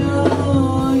 hallelujah.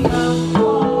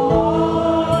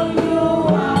 All you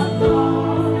have done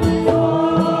for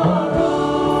us.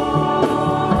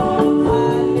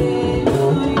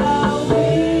 Hallelujah, we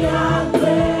are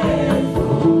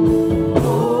grateful. Oh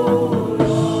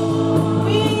Lord,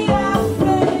 we are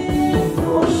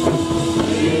grateful.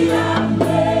 We are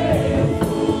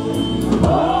grateful.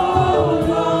 Oh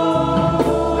Lord,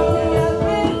 we are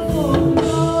grateful,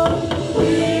 Lord.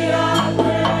 We are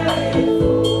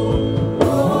grateful. Oh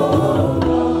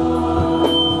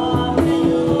Lord,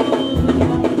 hallelujah.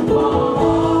 For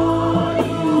all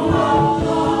you have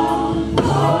done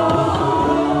for us.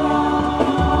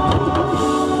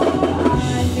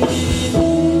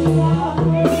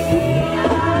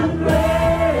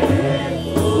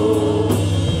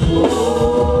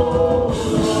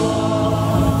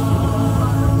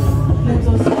 Let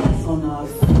us rise on our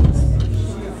feet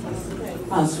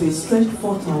as we stretch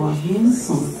forth our hands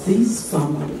on this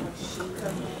family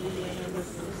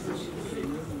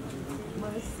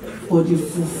for the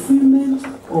fulfillment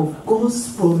of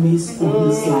God's promise on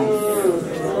his life.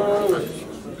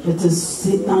 Let us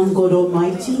say, thank God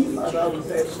Almighty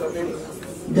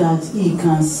that he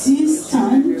can still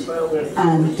stand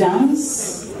and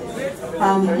dance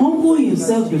and humble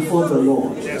himself before the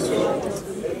Lord.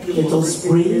 Let us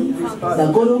pray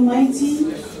that God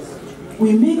Almighty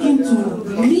will make him to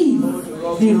live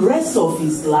the rest of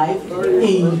his life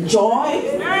in joy,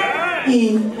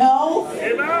 in health,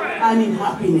 and in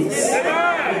happiness.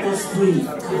 Let us pray.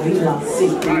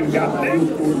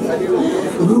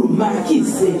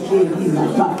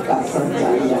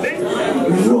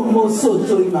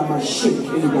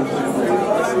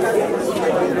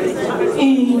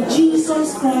 In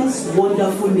Jesus Christ's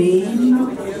wonderful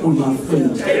name, we have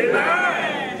prayed.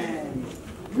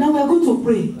 Now we are going to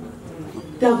pray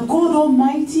that God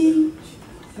Almighty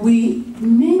will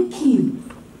make him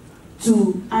to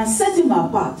and set him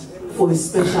apart for a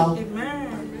special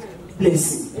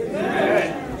blessing.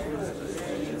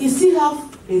 He still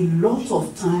have a lot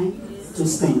of time to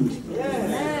spend.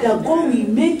 That God will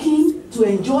make him to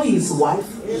enjoy his wife,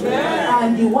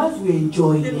 and the wife will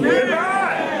enjoy him.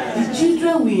 The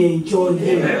children will enjoy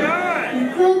him. The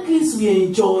grandkids will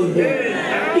enjoy him.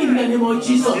 In the name of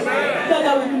Jesus, that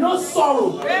there will be no sorrow.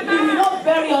 He will not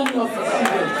bury any of his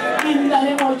children. In the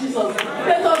name of Jesus,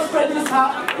 let us pray this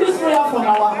prayer from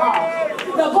our heart.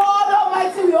 The God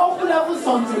Almighty will open heavens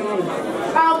unto you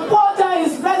and pour down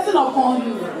his blessing upon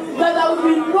you. That there will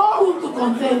be no room to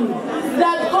contain you.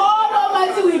 That God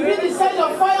Almighty will be the side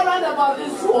of fire round about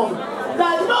this one.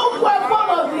 That no weapon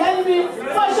of the enemy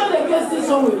fashioned against this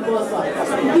one will prosper.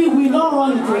 He will not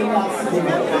run into any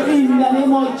accident. In the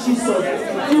name of Jesus.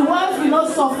 The wife will not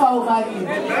suffer over him.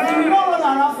 He will not run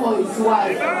around for his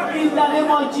wife. In the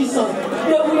name of Jesus.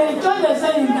 They will enjoy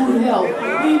themselves in good health.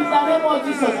 In the name of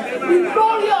Jesus. The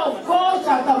glory of God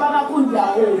shall tabernacle in their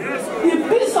home. The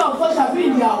peace of God shall be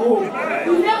in their home.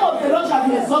 The name of the Lord shall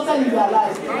be exalted in their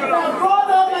lives. That God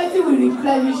Almighty will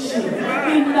replenish him.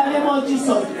 In the name of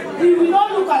Jesus. He will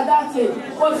not look at that thing,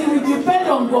 but he will depend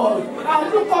on God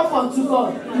and look up unto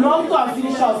God, long to and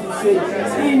finish out his faith.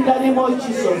 In the name of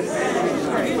Jesus.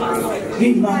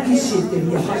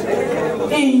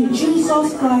 In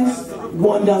Jesus Christ's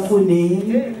wonderful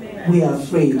name, we have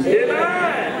prayed.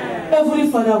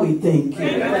 Heavenly Father, we thank you.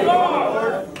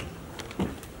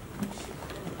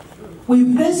 We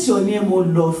bless your name, O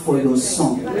Lord, for your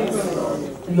son.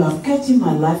 You have kept him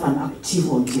alive and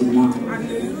active until now.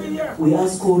 We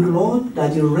ask, O Lord,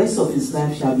 that the rest of his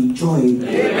life shall be joy. In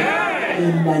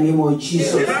the name of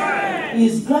Jesus.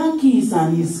 His grandkids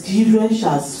and his children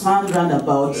shall stand round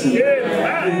about him. We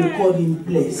will call him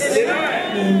blessed.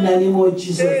 In the name of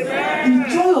Jesus. The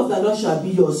joy of the Lord shall be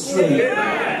your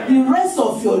strength. The rest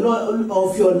of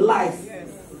your life,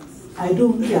 I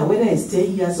don't care whether it's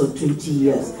 10 years or 20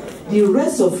 years. The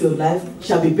rest of your life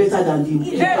shall be better than the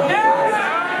past.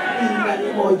 In the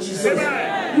name of Jesus.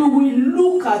 You will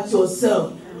look at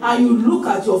yourself and you look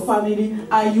at your family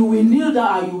and you will kneel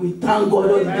down and you will thank God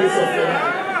all the days of your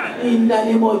life. In the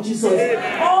name of Jesus.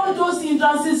 All those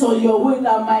hindrances on your way,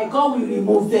 that my God will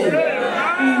remove them.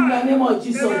 In the name of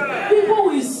Jesus. People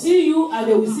will see you and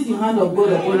they will see the hand of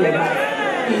God upon your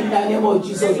life. In the name of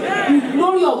Jesus. The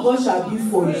glory of God shall be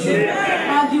for you.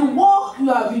 And the work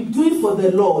you have been doing for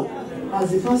the Lord,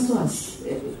 as the pastor has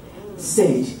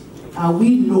said, and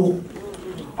we know,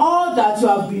 all that you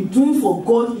have been doing for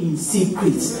God in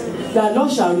secret, the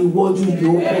Lord shall reward you in the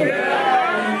open. In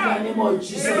the name of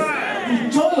Jesus, the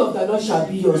joy of the Lord shall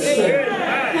be your strength.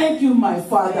 Thank you, my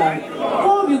Father.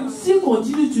 God will still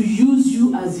continue to use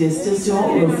you as the extension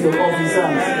of your officers.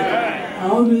 I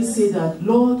always say that,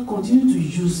 Lord, continue to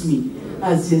use me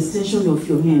as the extension of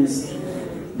your hands.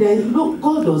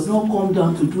 God does not come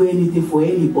down to do anything for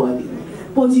anybody,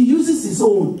 but he uses his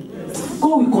own.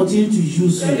 God will continue to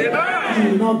use you.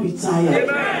 You will not be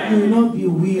tired. You will not be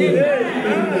weary.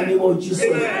 In the name of Jesus.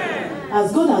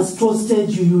 As God has trusted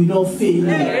you, you will not fail me. In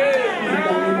the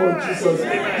name of Jesus.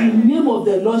 The name of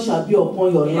the Lord shall be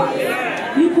upon your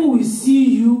life. People will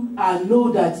see you and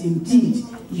know that indeed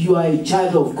you are a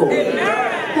child of God.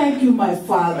 Thank you, my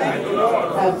Father.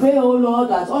 I pray, oh Lord,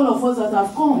 that all of us that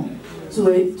have come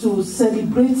to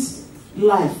celebrate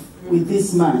life with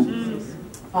this man,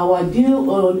 our day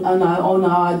on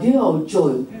our day of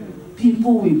joy,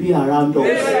 people will be around us.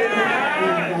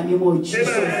 In the name of Jesus,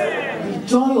 the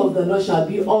joy of the Lord shall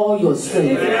be all your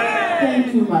strength.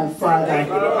 Thank you, my Father.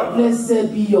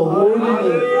 Blessed be your holy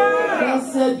name.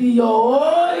 Blessed be your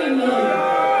holy name.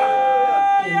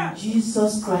 In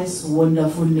Jesus Christ's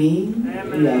wonderful name,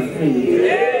 we are praying.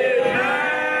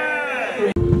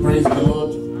 Praise the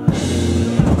Lord.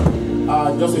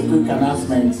 Just a quick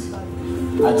announcement.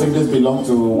 I think this belongs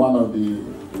to one of the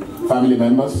family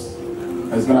members.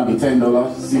 It's going to be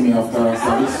 $10. See me after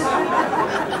service.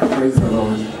 Praise the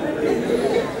Lord.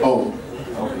 Oh,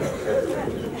 okay.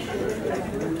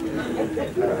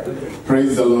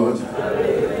 Praise the Lord.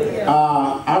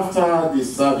 After the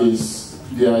service,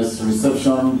 there is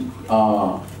reception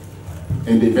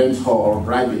in the event hall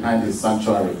right behind the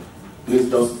sanctuary. Please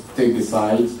just take the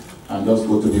side and just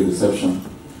go to the reception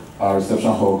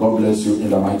hall. God bless you in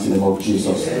the mighty name of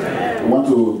Jesus. I want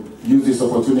to use this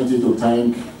opportunity to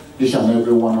thank each and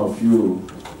every one of you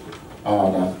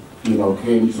that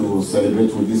came to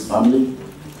celebrate with this family.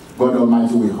 God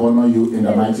Almighty will honor you in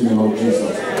the mighty name of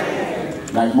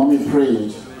Jesus. Like Mommy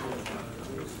prayed,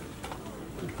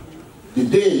 the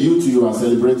day you are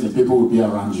celebrating, people will be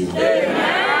around you.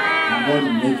 And God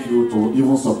will make you to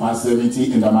even surpass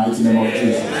 70 in the mighty name of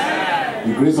Jesus.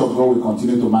 The grace of God will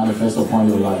continue to manifest upon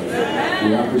your life.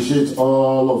 We appreciate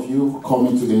all of you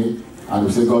coming today, and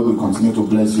we say God will continue to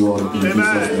bless you all in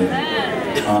Jesus'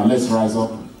 name. Let's rise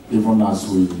up even as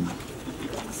we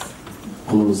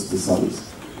close the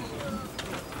service.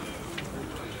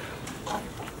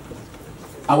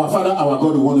 Our Father, our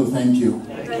God, we want to thank you.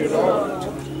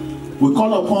 We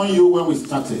called upon you when we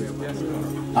started,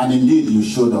 and indeed you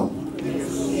showed up.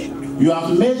 You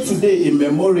have made today a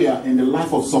memorial in the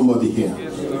life of somebody here.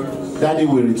 Daddy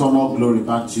will return all glory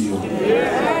back to you.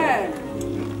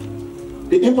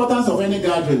 The importance of any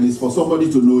gathering is for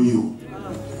somebody to know you.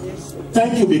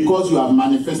 Thank you because you have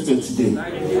manifested today.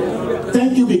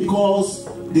 Thank you because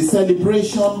the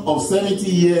celebration of 70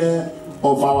 years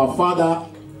of our Father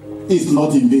is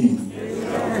not in vain.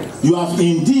 You have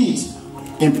indeed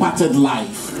imparted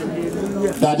life.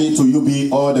 Daddy, to you be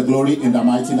all the glory in the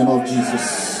mighty name of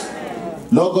Jesus.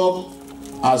 Lord God,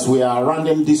 as we are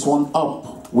rounding this one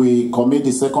up, we commit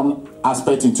the second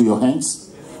aspect into your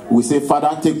hands. We say,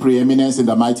 Father, take preeminence in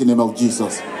the mighty name of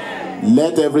Jesus.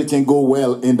 Let everything go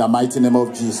well in the mighty name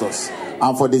of Jesus.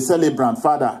 And for the celebrant,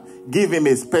 Father, give him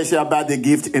a special birthday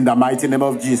gift in the mighty name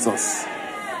of Jesus.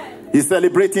 He's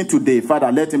celebrating today.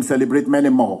 Father, let him celebrate many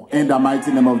more in the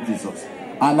mighty name of Jesus.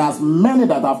 And as many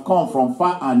that have come from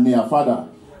far and near, Father,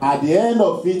 at the end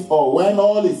of it, or when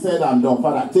all is said and done,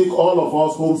 Father, take all of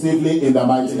us home safely in the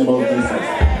mighty name of Jesus.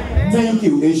 Thank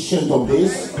you, Ancient of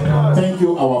Days. Thank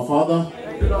you, our Father,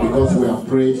 because we have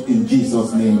prayed in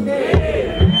Jesus' name.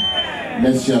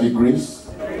 Let's share the grace.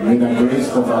 May the grace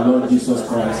of our Lord Jesus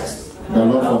Christ, the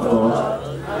love of God,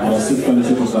 and the sweet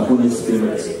fellowship of the Holy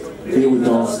Spirit be with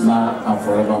us now and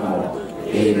forevermore.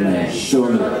 Amen.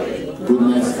 Surely,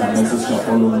 goodness and mercy shall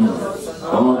follow me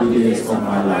all the days of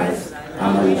my life,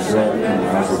 and I will dwell in the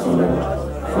house of the Lord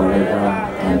forever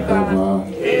and ever.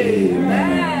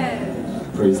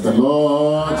 Amen. Praise the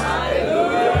Lord.